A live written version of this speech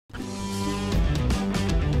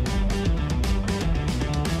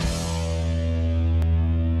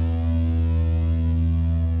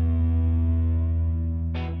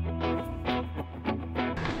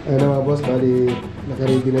Ayun mga boss, bali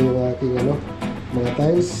naka-ready na yung aking mga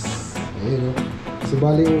tiles. Ayun o. So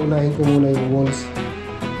bali unahin ko muna yung walls.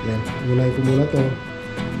 Yan, unahin ko muna to.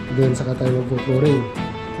 Then saka tayo mag-flooring.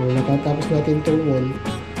 So nakatapos natin itong wall,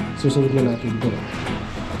 susunod na natin ito.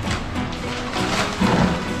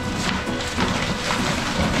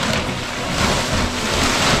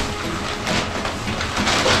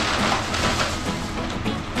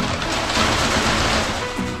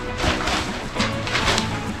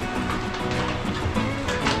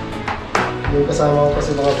 Yung kasama ko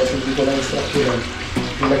kasi mga boss, hindi ko na instruction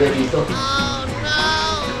ilagay dito. Oh no!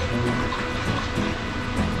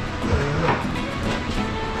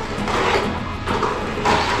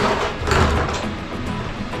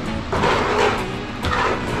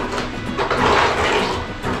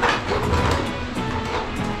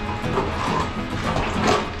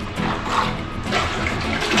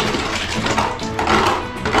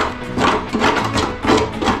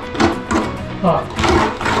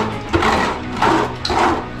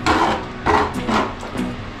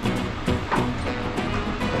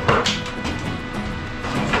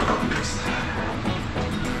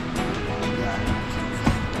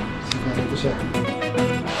 Siya.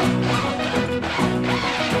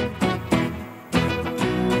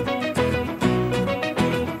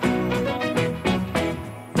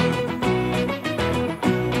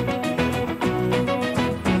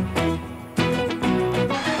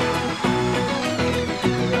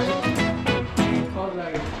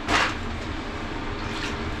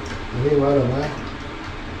 Ini mana mah?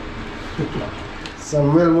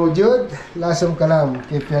 Samuel Mujud, langsung kalam,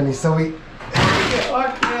 kaya ni sawi.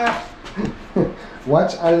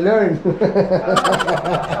 Watch and learn.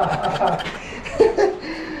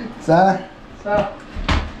 Sa?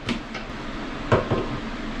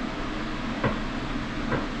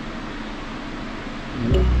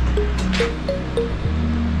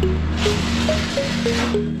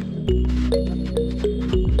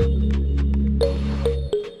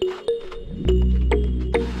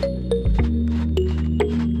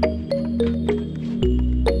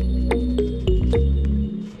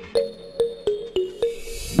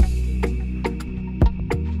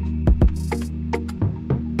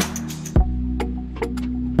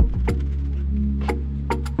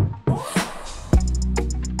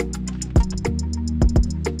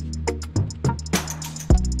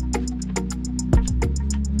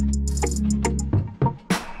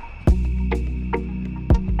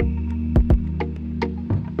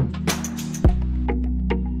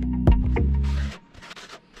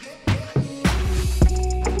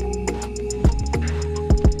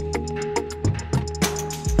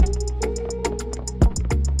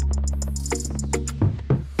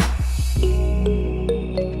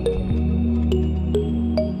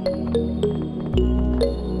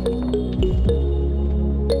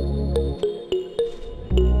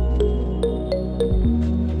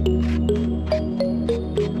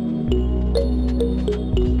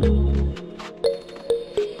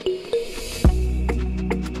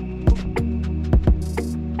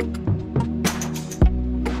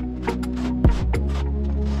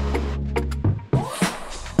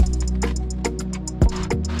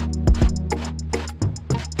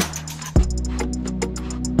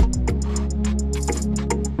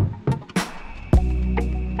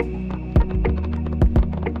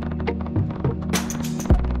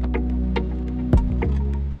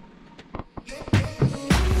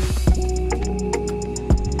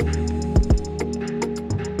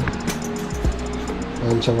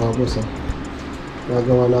 Ayan siya mga boss.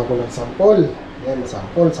 Nagawa na ako ng sample. Ayan,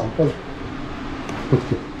 sample.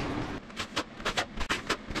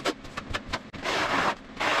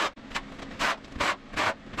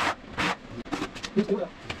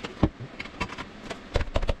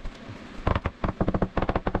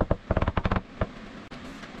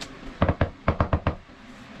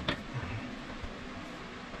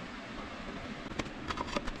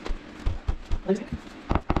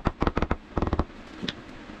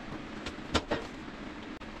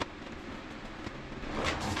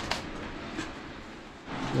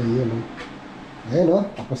 Ayan o. Ayan o.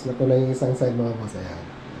 Tapos na ko na yung isang side mga boss. Ayan.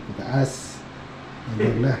 Itaas.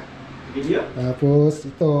 Ayan na. Tapos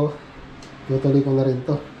ito. Tutuloy ko na rin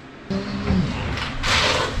to.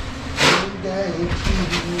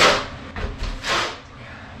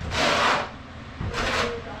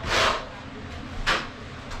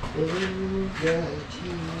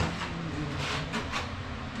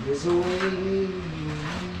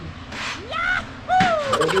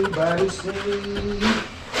 Everybody say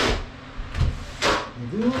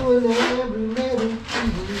doing every little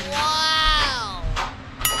thing. Wow!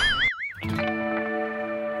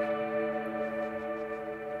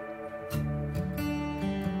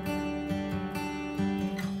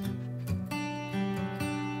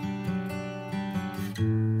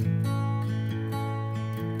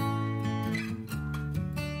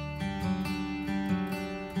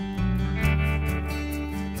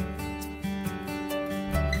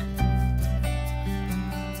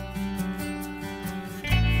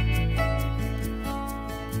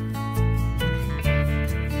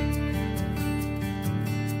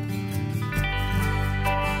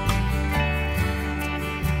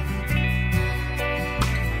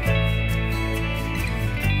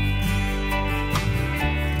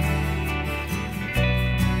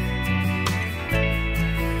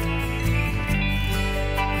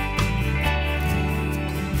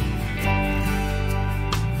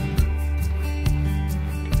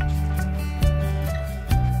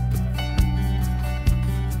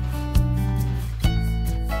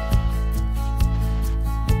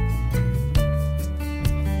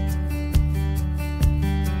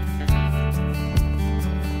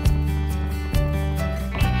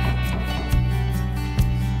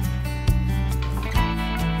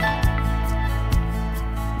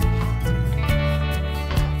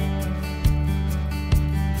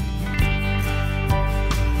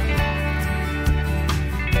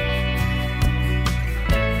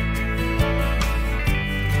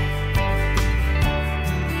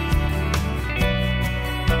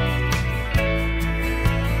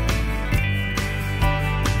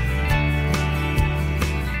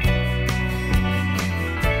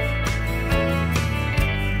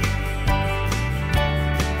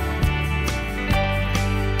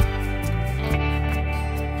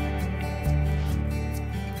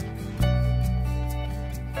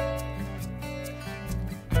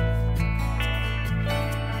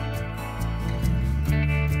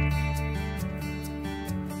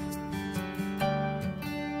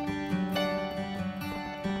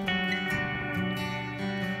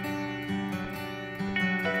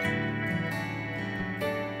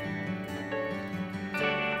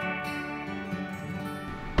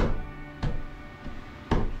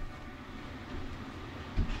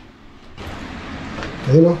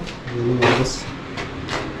 Ayun o. Ayun o mga boss.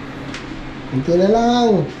 Kunti na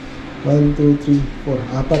lang. 1, 2, 3, 4,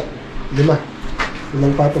 4, 5.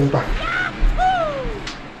 Ilang patong pa.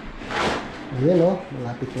 Ayan o.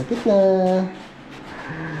 Malapit-lapit na.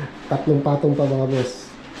 3 patong pa mga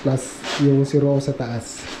boss. Plus yung si Ro sa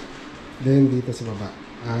taas. Then dito sa baba.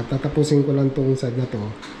 Tatapusin ko lang tong side na to.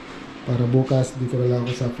 Para bukas dito na lang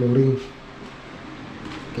ako sa flooring.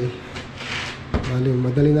 Okay. Bali,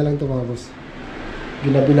 madali na lang to mga boss.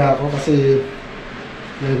 Ginabi na ako kasi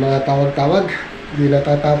may mga tawag-tawag. Hindi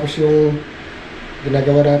natatapos yung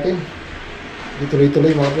ginagawa natin.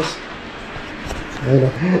 Tuloy-tuloy mga boss. Ayun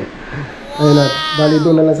o. Ayun na. Bali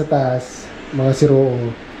doon na lang sa taas. Mga siro.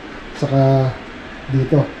 Saka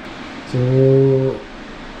dito. So,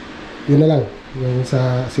 yun na lang. Yung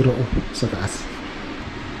sa siro sa taas.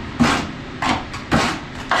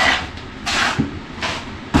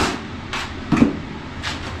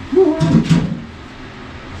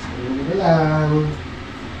 Lang.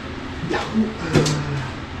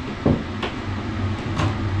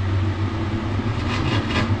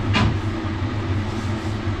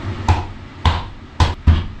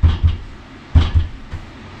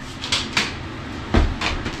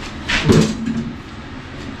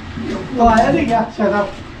 तो आया नहीं क्या शराब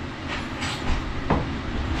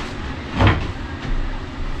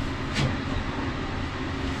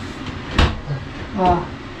हाँ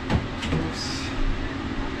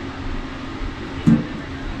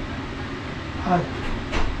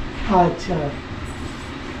अच्छा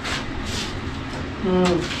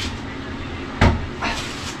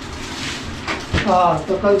हाँ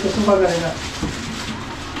तो कल तो सुबह करेगा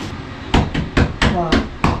हाँ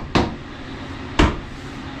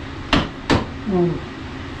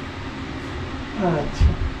अच्छा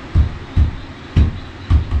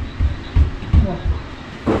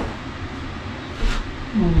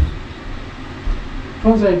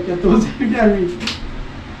कौन साइड क्या दो साइड क्या अभी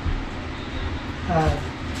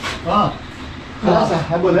हाँ خلاص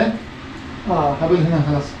حبل ايه हाँ حبل هنا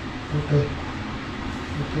خلاص Okay.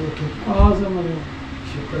 Okay, okay. हाँ समझ गया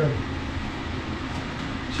Shukran.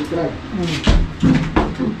 Shukran.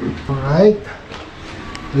 Alright.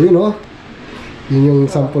 Ayun o. Yun yung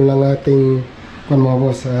sample ng ating mga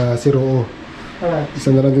boss, siro. हाँ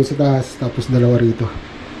Isa na lang dun sa taas, tapos dalawa rito.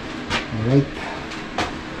 Alright.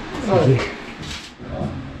 Sige.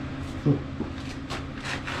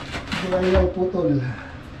 Wala yung putol.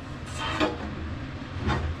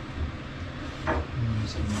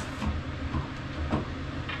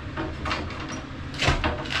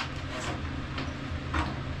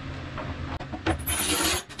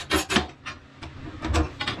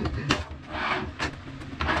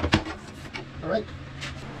 Alright.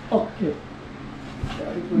 Okay.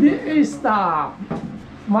 This is the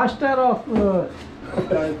master of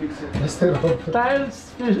Master of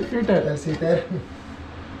tiles fitter, Sitter.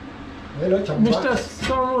 Hello, chamba. Mr.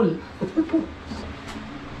 Samuel.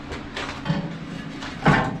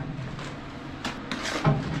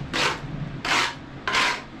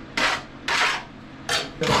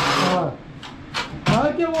 हाँ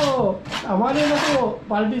क्या वो हमारे ना तो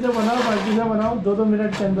बाल्टी से बनाओ 2-2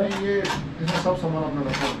 मिनट के अंदर ये इसमें सब सामान अपना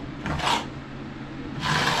रखा है।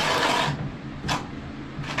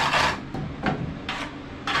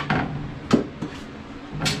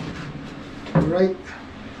 Alright.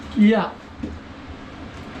 किया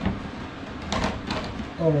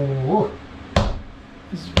Oh.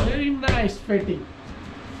 It's very nice fitting.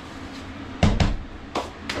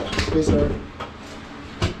 Spacer.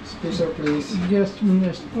 Spacer, please. Just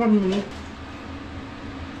 1 minute.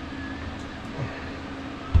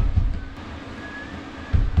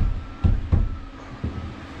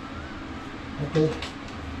 Okay.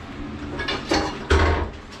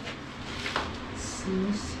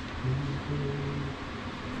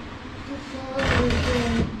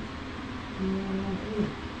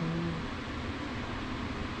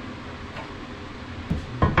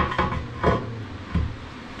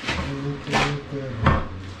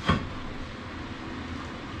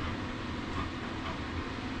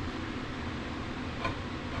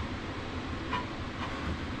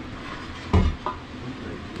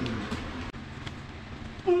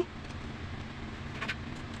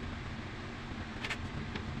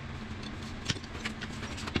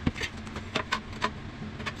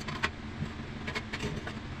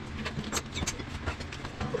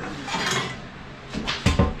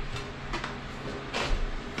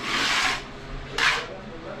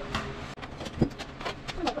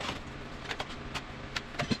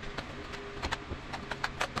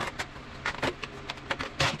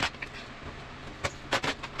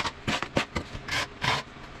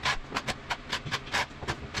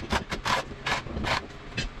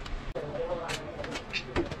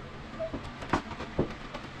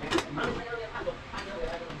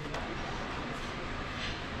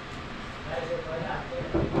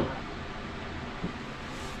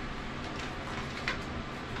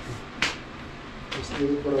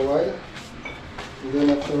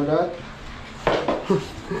 for that.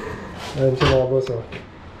 Ayan siya mga boss, oh.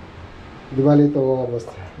 Di ba ito mga boss?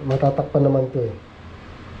 Matatakpan naman to eh.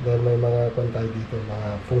 Dahil may mga tayo dito, mga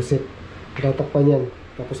faucet. Matatakpan yan.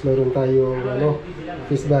 Tapos meron tayong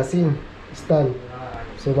fish basin, stand.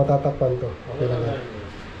 So matatakpan to. Okay lang yan.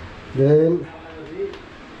 Then,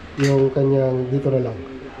 yung kanyang dito na lang.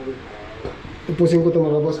 Ipusin ko to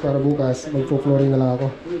mga boss para bukas magpo-flooring na lang ako.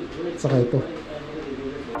 Saka ito.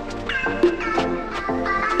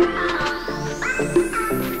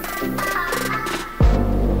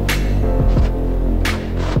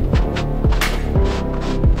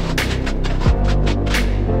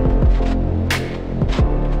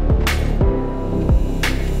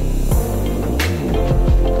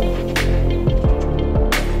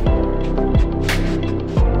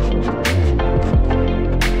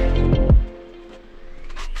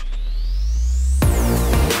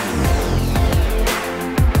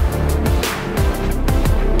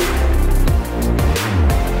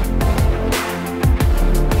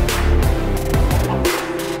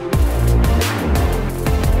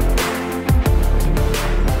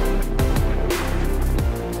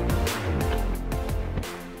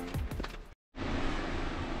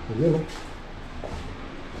 Yun, oh.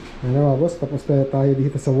 Ano mga boss, tapos na tayo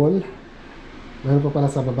dito sa wall. Meron pa pala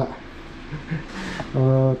sa baba.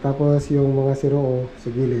 Tapos yung mga siro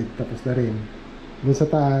sa gilid, tapos na rin. Dun sa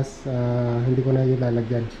taas, hindi ko na yung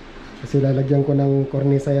lalagyan. Kasi lalagyan ko ng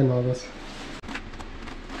cornisa yan mga boss.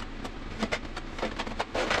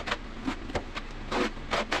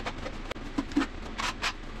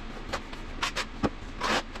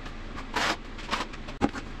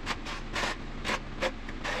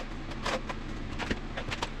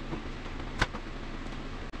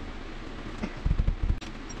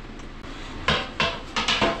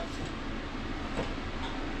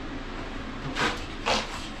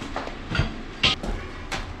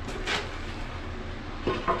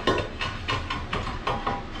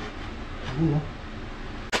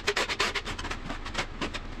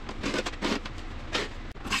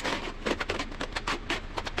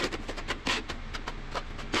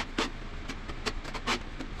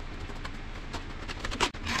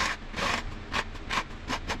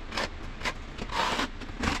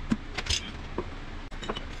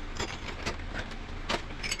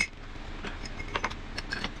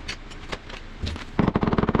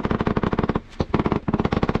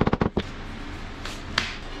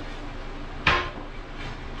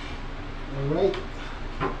 Alright.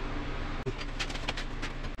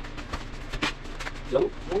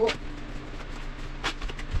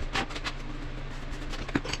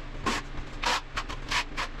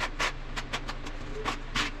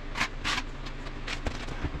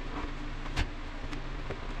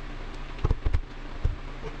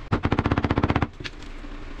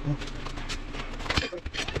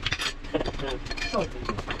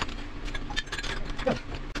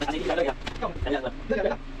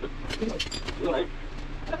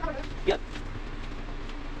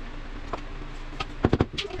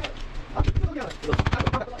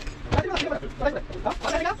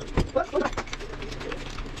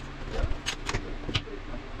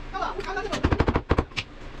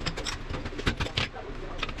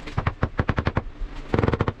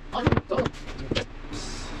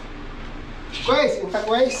 Guys, intact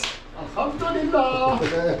guys. Alhamdulillah.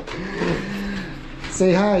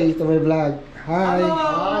 Say hi to my vlog. Hi.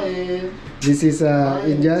 Hi. This is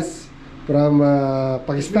Injas from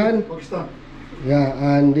Pakistan. Pakistan.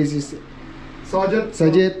 Yeah, and this is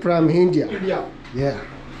Sajid from India. India. Yeah.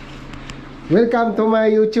 Welcome to my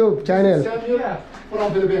YouTube channel. Samuel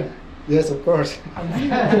from Philippines. Yes, of course.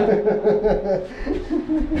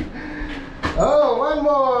 Oh, one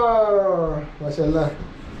more. Mashallah.